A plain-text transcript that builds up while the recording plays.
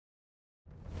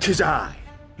'Tis I,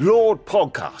 Lord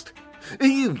Podcast. Are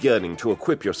you yearning to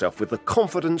equip yourself with the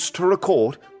confidence to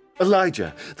record?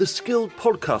 Elijah, the skilled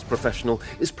podcast professional,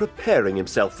 is preparing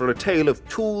himself for a tale of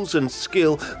tools and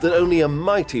skill that only a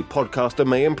mighty podcaster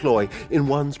may employ in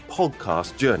one's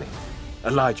podcast journey.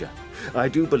 Elijah, I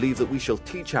do believe that we shall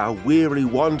teach our weary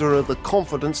wanderer the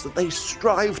confidence that they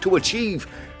strive to achieve.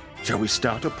 Shall we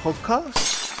start a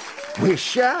podcast? We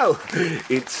shall.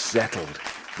 It's settled.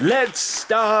 Let's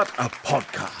start a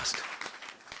podcast.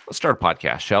 Let's start a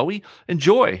podcast, shall we?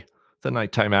 Enjoy the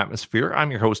nighttime atmosphere.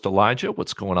 I'm your host, Elijah.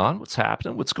 What's going on? What's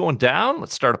happening? What's going down?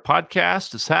 Let's start a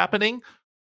podcast. It's happening.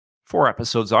 4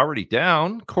 episodes already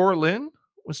down. Corlin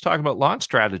was talking about launch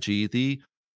strategy, the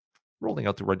rolling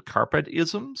out the red carpet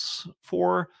isms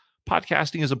for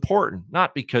podcasting is important,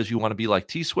 not because you want to be like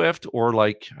T Swift or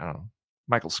like, I don't know,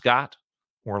 Michael Scott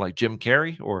or like Jim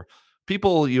Carrey or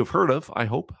people you've heard of, I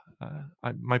hope.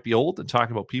 I might be old and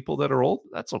talking about people that are old.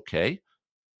 That's okay.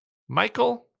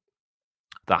 Michael,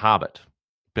 the Hobbit,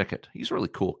 Pickett, he's really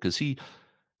cool because he's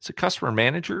a customer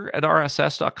manager at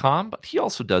RSS.com, but he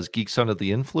also does Geeks Under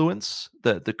the Influence,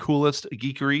 the coolest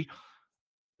geekery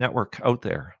network out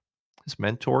there. His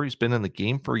mentor, he's been in the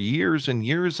game for years and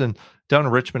years, and down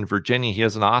in Richmond, Virginia, he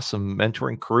has an awesome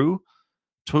mentoring crew,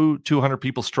 200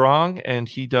 people strong, and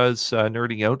he does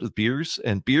nerding out with beers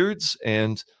and beards,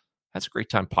 and that's a great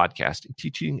time podcasting,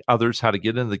 teaching others how to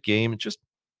get into the game and just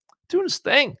doing his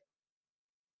thing.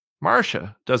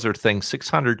 Marsha does her thing,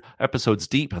 600 episodes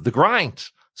deep. The grind.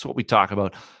 That's what we talk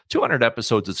about. 200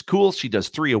 episodes is cool. She does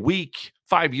 3 a week.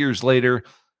 5 years later,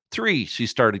 3, she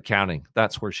started counting.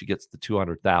 That's where she gets the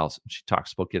 200,000. She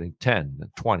talks about getting 10, then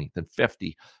 20, then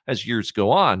 50 as years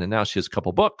go on. And now she has a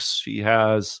couple books. She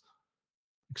has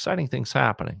exciting things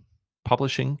happening.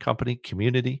 Publishing company,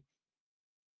 community.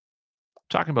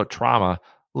 Talking about trauma,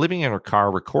 living in her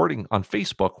car, recording on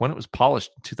Facebook when it was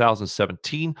polished in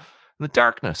 2017. In the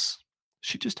darkness,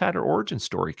 she just had her origin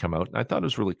story come out, and I thought it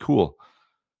was really cool.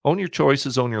 Own Your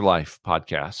Choices, Own Your Life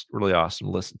podcast. Really awesome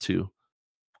to listen to.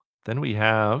 Then we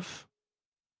have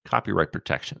copyright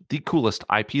protection. The coolest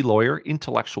IP lawyer,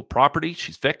 intellectual property.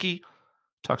 She's Vicky.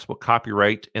 Talks about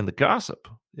copyright and the gossip.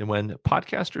 And when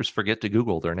podcasters forget to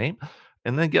Google their name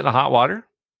and then get in hot water,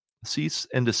 cease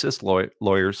and desist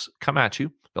lawyers come at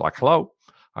you. They're like, hello,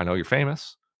 I know you're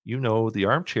famous. You know the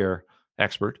armchair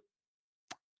expert.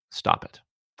 Stop it.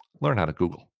 Learn how to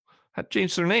Google. How to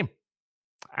change their name.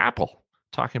 Apple,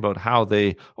 talking about how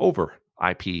they over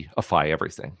IP-ify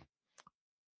everything.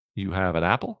 You have an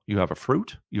apple, you have a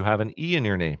fruit, you have an E in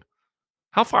your name.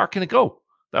 How far can it go?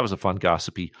 That was a fun,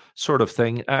 gossipy sort of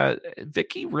thing.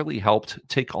 Vicky really helped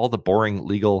take all the boring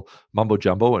legal mumbo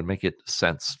jumbo and make it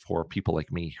sense for people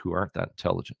like me who aren't that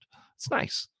intelligent. It's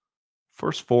nice.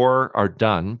 First 4 are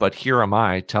done, but here am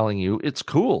I telling you it's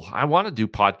cool. I want to do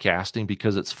podcasting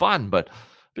because it's fun, but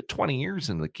 20 years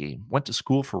in the game. Went to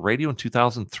school for radio in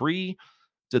 2003,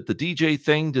 did the DJ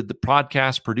thing, did the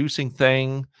podcast producing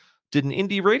thing, did an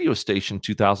indie radio station in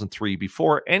 2003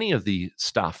 before any of the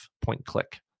stuff, point and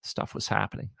click stuff was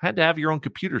happening. Had to have your own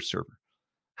computer server.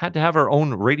 Had to have our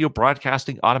own radio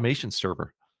broadcasting automation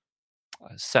server.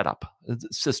 Setup,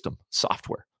 system,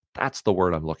 software. That's the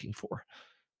word I'm looking for.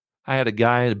 I had a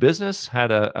guy in a business,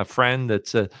 had a friend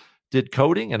that did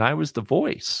coding, and I was the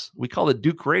voice. We called it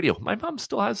Duke Radio. My mom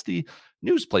still has the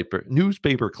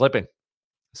newspaper clipping.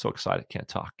 So excited, can't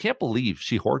talk. Can't believe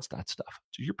she hoards that stuff.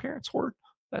 Do your parents hoard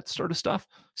that sort of stuff?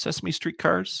 Sesame Street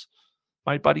cars,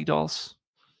 My Buddy dolls,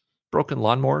 broken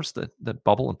lawnmowers that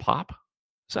bubble and pop.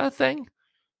 Is that a thing?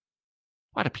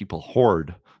 Why do people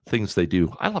hoard things they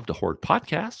do? I love to hoard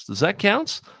podcasts. Does that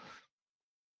count?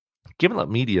 Gimlet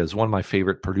Media is one of my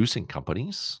favorite producing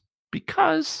companies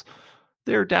because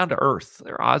they're down to earth.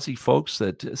 They're Aussie folks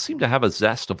that seem to have a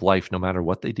zest of life no matter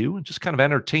what they do and just kind of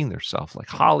entertain themselves, like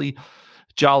Holly,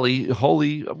 Jolly,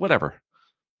 Holy, whatever.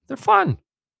 They're fun.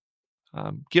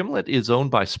 Gimlet is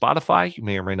owned by Spotify. You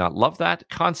may or may not love that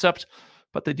concept,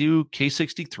 but they do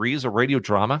K63 as a radio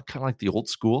drama, kind of like the old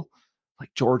school, like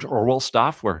George Orwell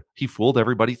stuff where he fooled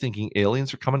everybody thinking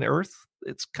aliens are coming to Earth.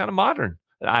 It's kind of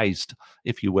modernized,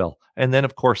 if you will. And then,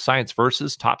 of course, Science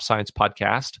Versus, top science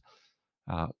podcast,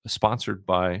 sponsored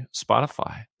by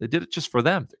Spotify. They did it just for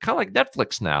them. They're kind of like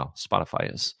Netflix now,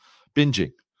 Spotify is.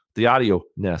 Binging, the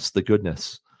audio-ness, the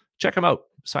goodness. Check them out,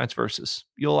 Science Versus.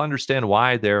 You'll understand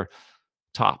why they're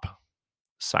top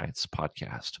science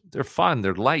podcast. They're fun.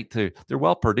 They're light. They're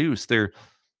well-produced. They're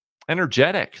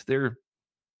energetic. They're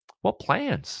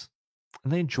well-planned.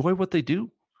 And they enjoy what they do.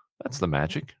 That's the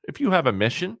magic. If you have a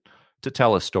mission to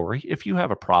tell a story, if you have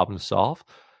a problem to solve,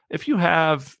 if you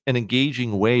have an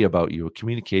engaging way about you, a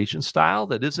communication style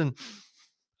that isn't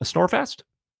a snore fest,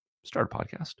 Start a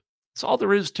podcast. That's all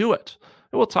there is to it.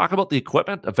 And we'll talk about the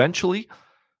equipment eventually.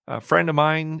 A friend of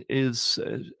mine is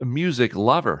a music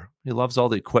lover. He loves all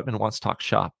the equipment, wants to talk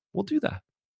shop. We'll do that.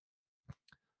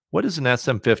 What is an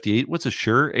SM58? What's a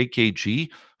Shure AKG?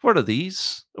 What are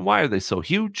these? And why are they so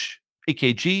huge?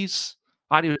 AKGs,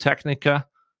 Audio Technica,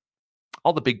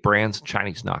 all the big brands,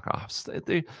 Chinese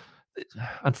knockoffs.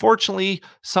 Unfortunately,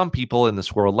 some people in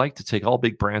this world like to take all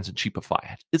big brands and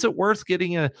cheapify it. Is it worth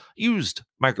getting a used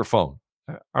microphone?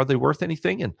 Are they worth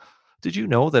anything? And did you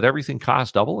know that everything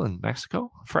costs double in Mexico?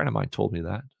 A friend of mine told me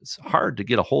that. It's hard to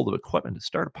get a hold of equipment to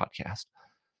start a podcast.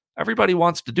 Everybody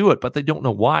wants to do it, but they don't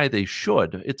know why they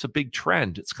should. It's a big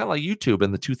trend. It's kind of like YouTube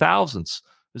in the 2000s. It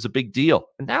was a big deal.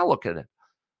 And now look at it.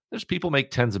 There's people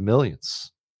make tens of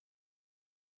millions.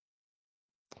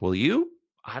 Will you?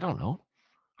 I don't know.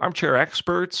 Armchair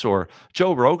experts or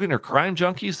Joe Rogan or crime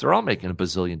junkies, they're all making $1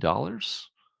 bazillion.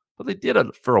 But they did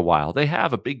it for a while. They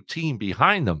have a big team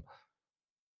behind them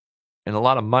and a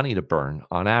lot of money to burn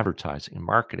on advertising and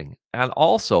marketing. And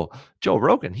also, Joe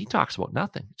Rogan, he talks about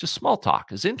nothing. Just small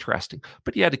talk is interesting.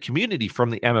 But he had a community from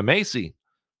the MMA scene,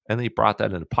 and then he brought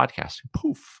that into podcasting.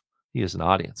 Poof, he has an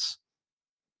audience.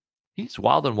 He's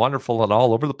wild and wonderful and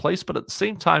all over the place, but at the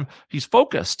same time, he's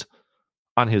focused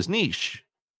on his niche.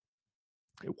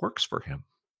 It works for him.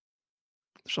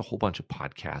 There's a whole bunch of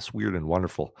podcasts, weird and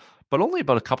wonderful, but only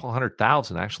about a couple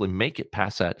 100,000 actually make it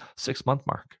past that 6-month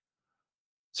mark.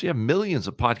 So you have millions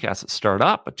of podcasts that start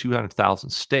up, but 200,000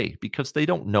 stay because they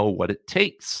don't know what it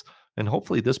takes. And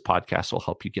hopefully this podcast will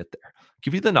help you get there.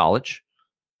 Give you the knowledge,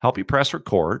 help you press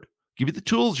record, give you the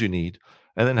tools you need,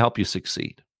 and then help you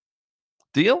succeed.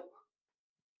 Deal?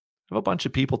 I have a bunch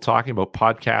of people talking about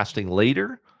podcasting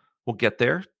later. We'll get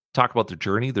there. Talk about their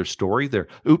journey, their story, their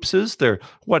oopses, their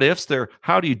what ifs, their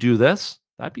how do you do this?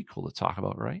 That'd be cool to talk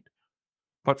about, right?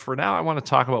 But for now, I want to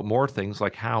talk about more things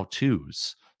like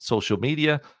how-tos. Social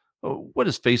media. What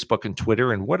is Facebook and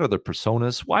Twitter and what are the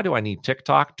personas? Why do I need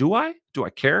TikTok? Do I? Do I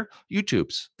care?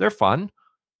 YouTube's. They're fun.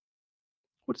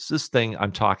 What is this thing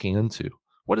I'm talking into?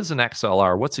 What is an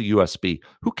XLR? What's a USB?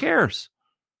 Who cares?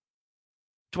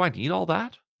 Do I need all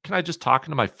that? Can I just talk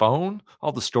into my phone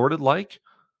all distorted like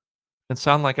and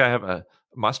sound like I have a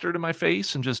mustard in my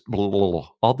face and just blah, blah, blah,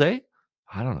 all day?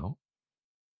 I don't know.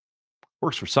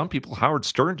 Works for some people. Howard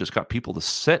Stern just got people to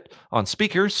sit on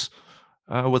speakers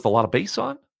with a lot of bass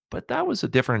on, but that was a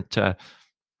different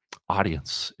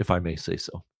audience, if I may say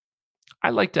so. I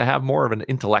like to have more of an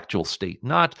intellectual state,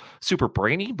 not super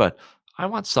brainy, but I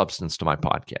want substance to my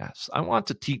podcasts. I want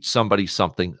to teach somebody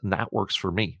something, and that works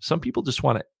for me. Some people just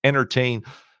want to entertain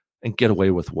and get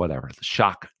away with whatever, the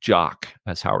shock jock,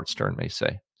 as Howard Stern may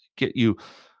say, get you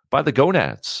by the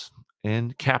gonads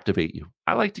and captivate you.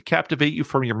 I like to captivate you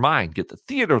from your mind, get the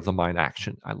theater of the mind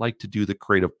action. I like to do the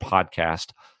creative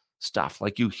podcast stuff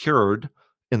like you heard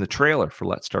in the trailer for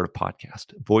Let's Start a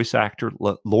Podcast. Voice actor,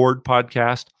 Lord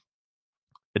podcast,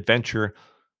 adventure,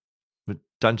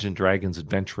 Dungeons & Dragons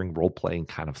adventuring role-playing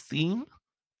kind of theme,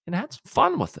 and had some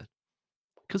fun with it.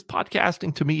 Because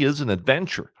podcasting to me is an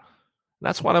adventure.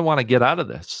 That's what I want to get out of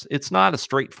this. It's not a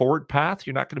straightforward path.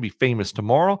 You're not going to be famous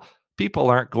tomorrow. People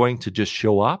aren't going to just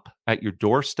show up at your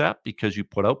doorstep because you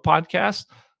put out podcasts.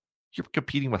 You're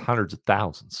competing with hundreds of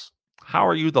thousands. How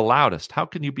are you the loudest? How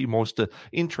can you be most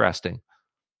interesting?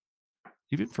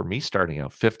 Even for me starting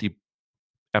out, 50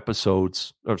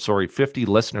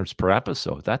 listeners per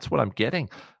episode. That's what I'm getting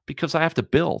because I have to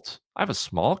build. I have a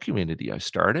small community I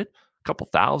started, a couple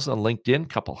thousand on LinkedIn, a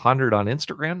couple hundred on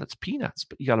Instagram. That's peanuts,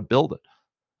 but you got to build it.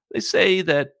 They say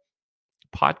that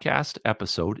podcast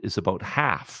episode is about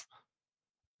half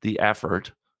the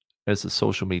effort as the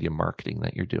social media marketing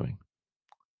that you're doing.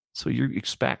 So you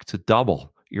expect to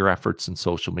double your efforts in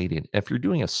social media. If you're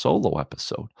doing a solo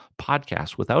episode,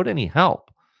 podcast without any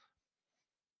help,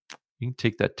 you can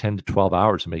take that 10 to 12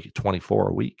 hours and make it 24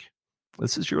 a week.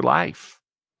 This is your life.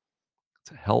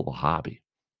 It's a hell of a hobby.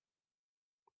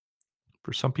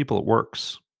 For some people, it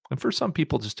works. And for some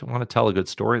people, just want to tell a good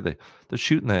story. They're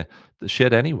shooting the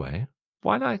shit anyway.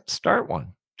 Why not start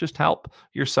one? Just help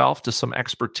yourself to some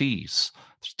expertise.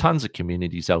 There's tons of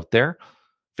communities out there.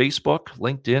 Facebook,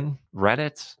 LinkedIn,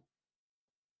 Reddit,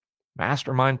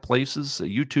 mastermind places,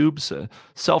 YouTube's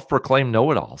self-proclaimed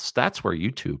know-it-alls. That's where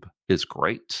YouTube is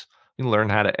great. You can learn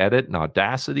how to edit in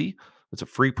Audacity. It's a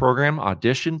free program,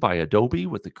 Audition by Adobe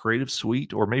with the Creative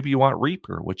Suite, or maybe you want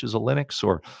Reaper, which is a Linux,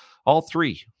 or all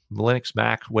three, Linux,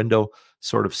 Mac, Windows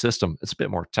sort of system. It's a bit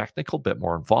more technical, a bit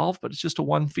more involved, but it's just a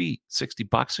one fee,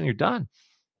 $60 and you're done.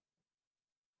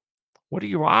 What are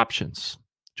your options?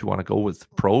 Do you want to go with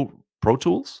Pro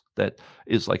Tools that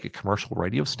is like a commercial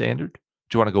radio standard?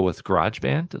 Do you want to go with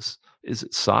GarageBand? Is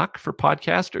it suck for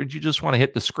podcast, or do you just want to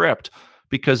hit the script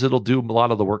because it'll do a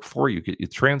lot of the work for you? Get your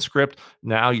transcript.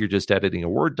 Now you're just editing a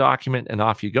Word document and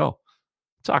off you go.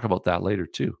 Talk about that later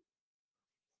too.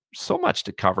 So much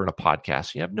to cover in a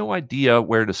podcast. You have no idea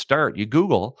where to start. You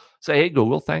Google, say, hey,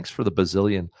 Google, thanks for the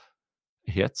bazillion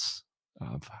hits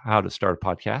of how to start a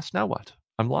podcast. Now what?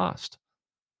 I'm lost.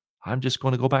 I'm just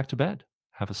going to go back to bed,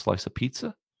 have a slice of pizza.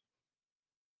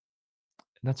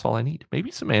 And that's all I need. Maybe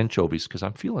some anchovies because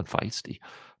I'm feeling feisty,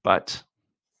 but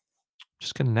I'm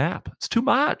just going to nap. It's too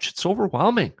much. It's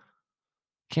overwhelming.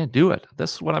 Can't do it.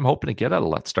 This is what I'm hoping to get out of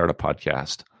Let's Start a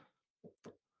Podcast. I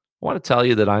want to tell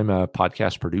you that I'm a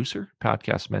podcast producer,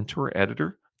 podcast mentor,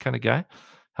 editor kind of guy.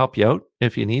 Help you out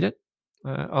if you need it.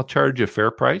 I'll charge you a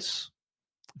fair price.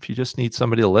 If you just need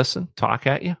somebody to listen, talk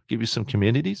at you, give you some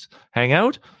communities, hang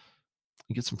out,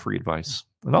 and get some free advice.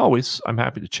 And always, I'm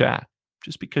happy to chat.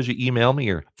 Just because you email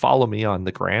me or follow me on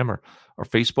the gram or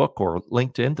Facebook or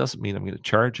LinkedIn doesn't mean I'm going to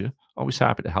charge you. Always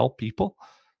happy to help people.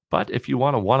 But if you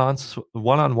want a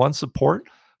one-on-one support,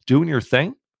 doing your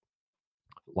thing,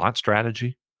 launch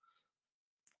strategy,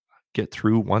 get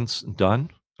through once and done.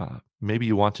 Maybe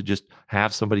you want to just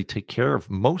have somebody take care of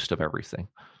most of everything.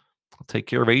 I'll take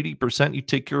care of 80%, you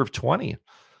take care of 20%.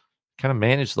 Kind of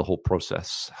manage the whole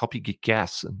process, help you get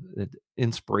guests and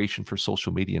inspiration for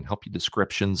social media and help you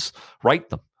descriptions, write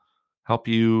them, help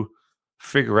you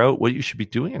figure out what you should be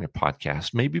doing in your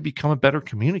podcast, maybe become a better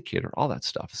communicator. All that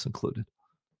stuff is included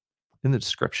in the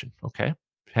description. Okay.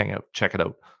 Hang out, check it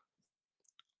out.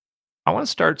 I want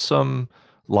to start some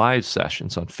live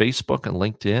sessions on Facebook and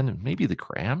LinkedIn and maybe the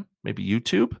gram, maybe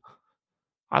YouTube.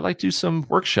 I'd like to do some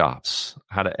workshops,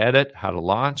 how to edit, how to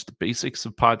launch, the basics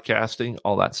of podcasting,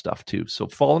 all that stuff too. So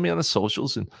follow me on the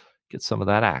socials and get some of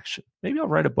that action. Maybe I'll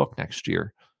write a book next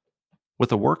year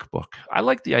with a workbook. I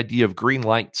like the idea of green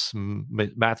lights.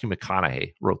 Matthew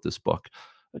McConaughey wrote this book,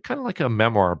 kind of like a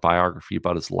memoir biography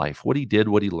about his life, what he did,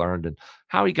 what he learned, and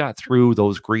how he got through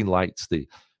those green lights, the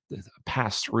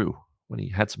pass through when he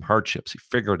had some hardships. He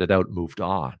figured it out and moved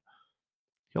on.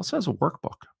 He also has a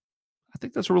workbook. I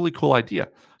think that's a really cool idea.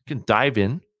 You can dive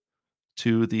in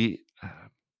to the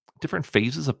different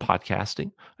phases of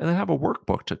podcasting and then have a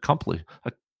workbook to accomplish,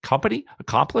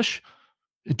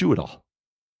 and do it all.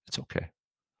 It's okay.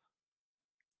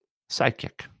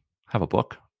 Sidekick. Have a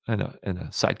book and a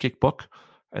sidekick book,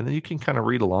 and then you can kind of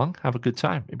read along, have a good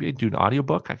time. Maybe I do an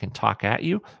audiobook. I can talk at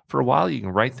you for a while. You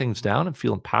can write things down and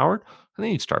feel empowered, and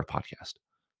then you start a podcast.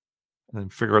 And then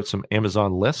figure out some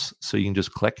Amazon lists so you can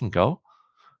just click and go.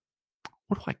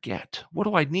 What do I get? What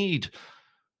do I need?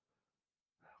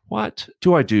 What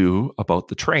do I do about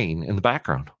the train in the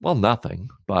background? Well, nothing.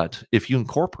 But if you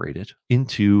incorporate it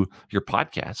into your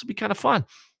podcast, it'd be kind of fun.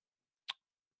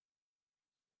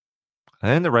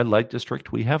 And in the red light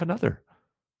district, we have another.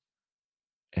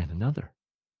 And another.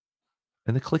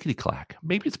 And the clickety clack.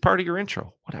 Maybe it's part of your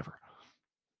intro, whatever.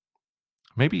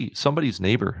 Maybe somebody's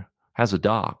neighbor has a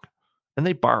dog and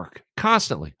they bark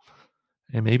constantly.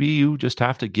 And maybe you just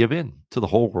have to give in to the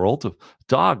whole world of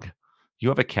dog. You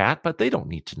have a cat, but they don't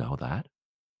need to know that.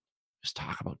 Just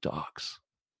talk about dogs.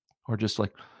 Or just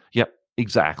like, yep,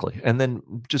 exactly. And then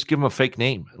just give them a fake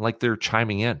name, like they're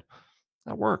chiming in.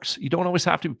 That works. You don't always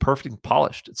have to be perfect and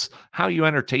polished. It's how you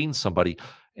entertain somebody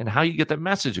and how you get that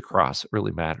message across. It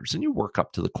really matters. And you work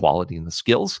up to the quality and the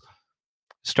skills.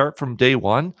 Start from day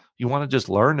one. You want to just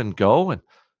learn and go. And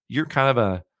you're kind of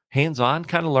a hands-on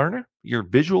kind of learner. You're a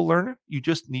visual learner. You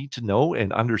just need to know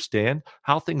and understand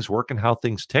how things work and how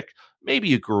things tick. Maybe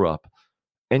you grew up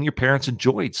and your parents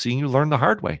enjoyed seeing you learn the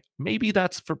hard way. Maybe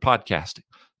that's for podcasting.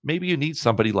 Maybe you need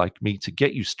somebody like me to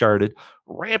get you started,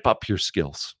 ramp up your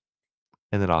skills,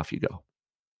 and then off you go.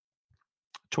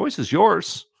 Choice is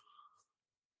yours.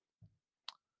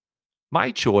 My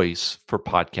choice for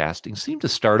podcasting seemed to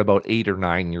start about 8 or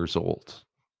 9 years old.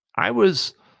 I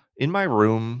was in my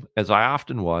room, as I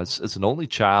often was, as an only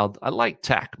child. I liked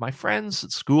tech. My friends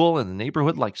at school and the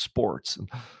neighborhood liked sports. And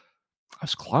I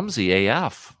was clumsy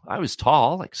AF. I was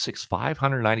tall, like 6'5",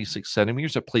 196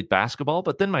 centimeters. I played basketball,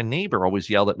 but then my neighbor always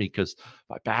yelled at me because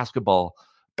my basketball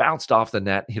bounced off the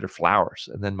net and hit her flowers.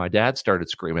 And then my dad started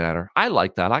screaming at her. I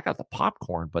liked that. I got the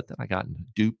popcorn, but then I got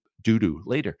into doo-doo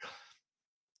later.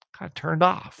 Kind of turned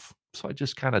off. So I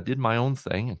just kind of did my own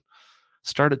thing and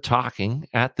started talking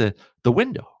at the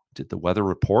window. Did the weather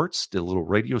reports, did a little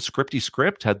radio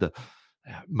script, had the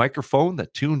microphone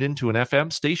that tuned into an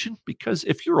FM station, because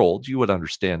if you're old, you would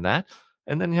understand that.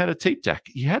 And then you had a tape deck.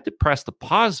 You had to press the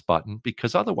pause button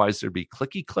because otherwise there'd be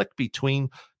clicky click between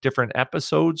different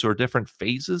episodes or different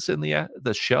phases in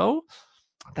the show.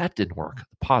 That didn't work.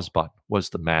 The pause button was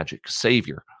the magic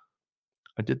savior.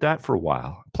 I did that for a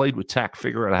while. I played with tech,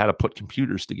 figured out how to put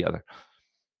computers together.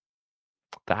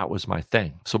 That was my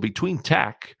thing. So between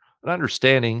tech and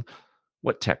understanding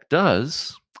what tech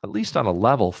does, at least on a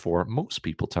level for most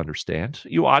people to understand,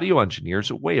 you audio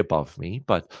engineers are way above me,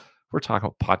 but we're talking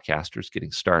about podcasters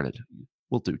getting started.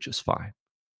 We'll do just fine.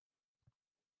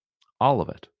 All of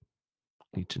it.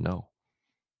 Need to know.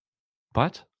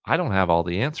 But I don't have all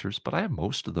the answers, but I have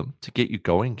most of them to get you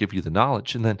going, give you the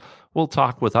knowledge, and then we'll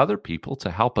talk with other people to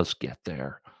help us get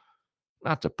there.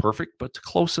 Not to perfect, but to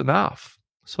close enough.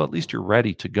 So at least you're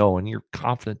ready to go and you're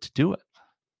confident to do it.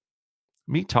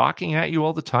 Me talking at you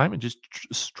all the time and just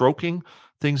stroking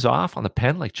things off on the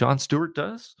pen like Jon Stewart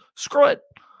does? Screw it.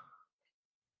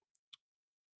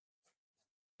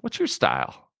 What's your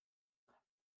style?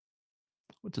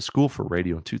 Went to school for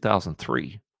radio in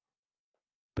 2003.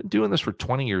 Been doing this for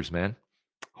 20 years, man.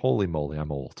 Holy moly,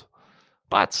 I'm old.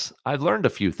 But I've learned a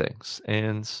few things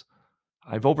and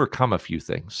I've overcome a few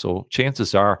things. So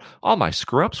chances are all my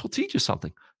screw-ups will teach you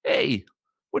something. Hey,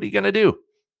 what are you going to do?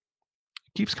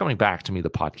 It keeps coming back to me, the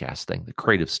podcast thing, the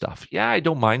creative stuff. Yeah, I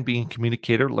don't mind being a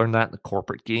communicator, learn that in the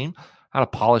corporate game, how to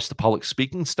polish the public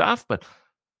speaking stuff, but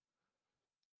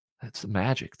it's the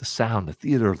magic, the sound, the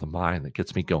theater of the mind that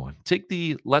gets me going. Take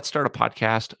the Let's Start a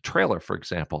Podcast trailer, for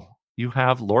example. You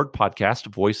have Lord Podcast,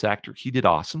 voice actor. He did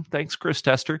awesome. Thanks, Chris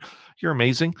Tester. You're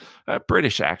amazing.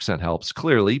 British accent helps,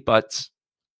 clearly, but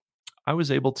I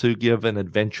was able to give an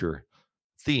adventure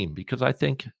theme because I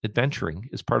think adventuring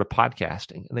is part of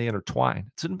podcasting and they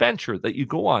intertwine. It's an adventure that you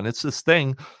go on. It's this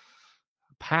thing,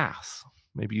 path.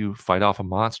 Maybe you fight off a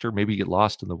monster. Maybe you get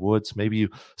lost in the woods. Maybe you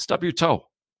stub your toe.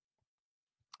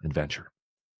 Adventure.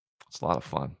 It's a lot of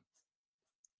fun.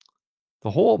 The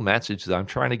whole message that I'm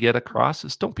trying to get across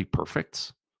is don't be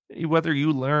perfect. Whether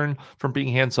you learn from being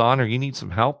hands-on or you need some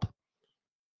help,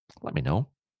 let me know.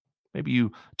 Maybe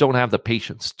you don't have the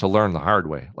patience to learn the hard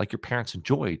way, like your parents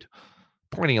enjoyed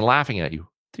pointing and laughing at you.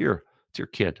 Dear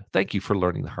kid, thank you for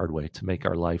learning the hard way to make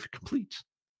our life complete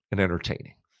and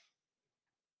entertaining.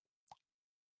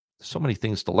 So many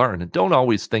things to learn, and don't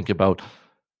always think about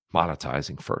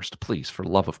monetizing first. Please, for the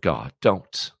love of God,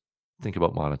 don't think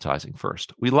about monetizing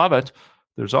first. We love it.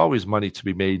 There's always money to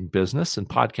be made in business, and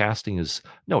podcasting is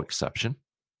no exception.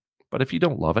 But if you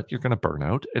don't love it, you're going to burn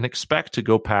out and expect to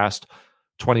go past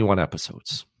 21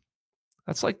 episodes.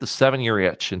 That's like the 7-year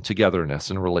itch in togetherness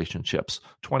and relationships.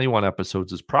 21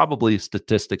 episodes is probably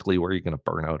statistically where you're going to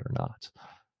burn out or not.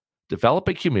 Develop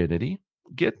a community,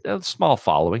 get a small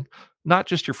following, not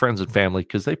just your friends and family,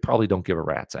 because they probably don't give a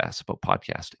rat's ass about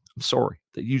podcasting. I'm sorry,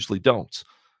 they usually don't.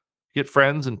 Get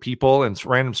friends and people and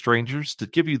random strangers to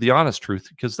give you the honest truth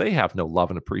because they have no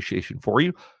love and appreciation for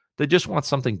you. They just want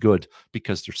something good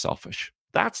because they're selfish.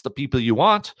 That's the people you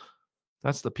want.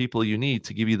 That's the people you need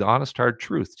to give you the honest, hard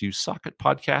truth. Do you suck at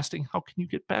podcasting? How can you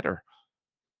get better?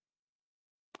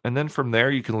 And then from there,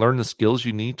 you can learn the skills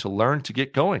you need to learn to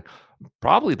get going.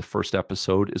 Probably the first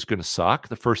episode is going to suck.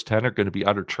 The first 10 are going to be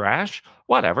utter trash.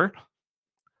 Whatever.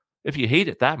 If you hate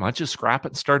it that much, just scrap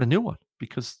it and start a new one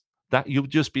because that you'll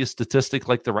just be a statistic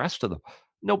like the rest of them.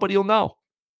 Nobody will know.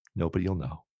 Nobody will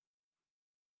know.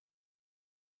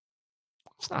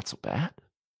 It's not so bad.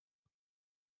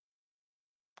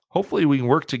 Hopefully we can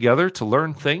work together to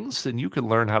learn things and you can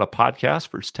learn how to podcast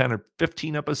for 10 or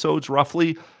 15 episodes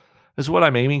roughly is what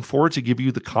I'm aiming for to give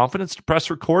you the confidence to press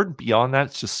record. Beyond that,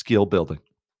 it's just skill building.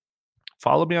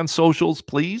 Follow me on socials,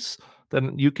 please.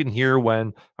 Then you can hear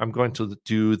when I'm going to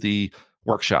do the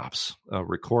workshops,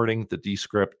 recording, the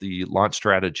Descript, the launch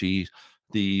strategy,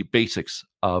 the basics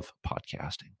of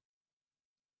podcasting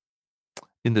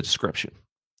in the description.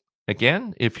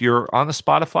 Again, if you're on the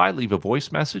Spotify, leave a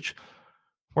voice message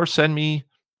or send me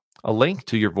a link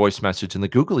to your voice message in the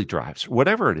Googly Drives,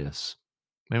 whatever it is.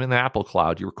 Maybe in the Apple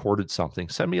Cloud, you recorded something.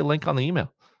 Send me a link on the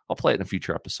email. I'll play it in a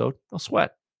future episode. No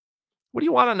sweat. What do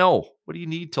you want to know? What do you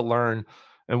need to learn?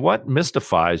 And what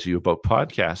mystifies you about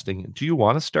podcasting? Do you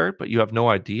want to start, but you have no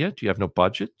idea? Do you have no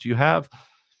budget? Do you have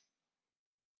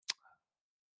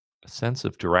a sense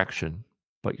of direction,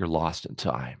 but you're lost in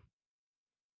time?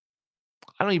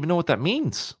 I don't even know what that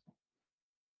means.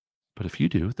 But if you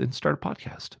do, then start a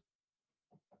podcast.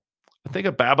 I think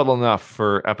I babbled enough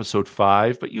for episode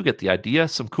 5, but you get the idea.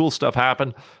 Some cool stuff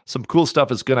happened. Some cool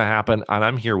stuff is going to happen. And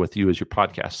I'm here with you as your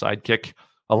podcast sidekick,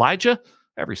 Elijah,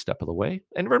 every step of the way.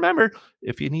 And remember,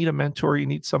 if you need a mentor, you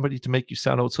need somebody to make you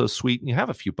sound out so sweet, and you have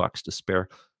a few bucks to spare,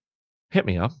 hit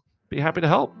me up. Be happy to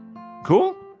help.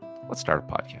 Cool? Let's start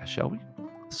a podcast, shall we?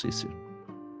 See you soon.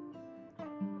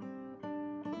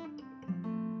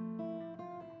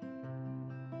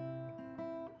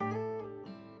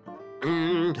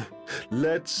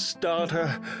 Let's start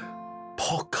a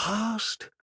podcast?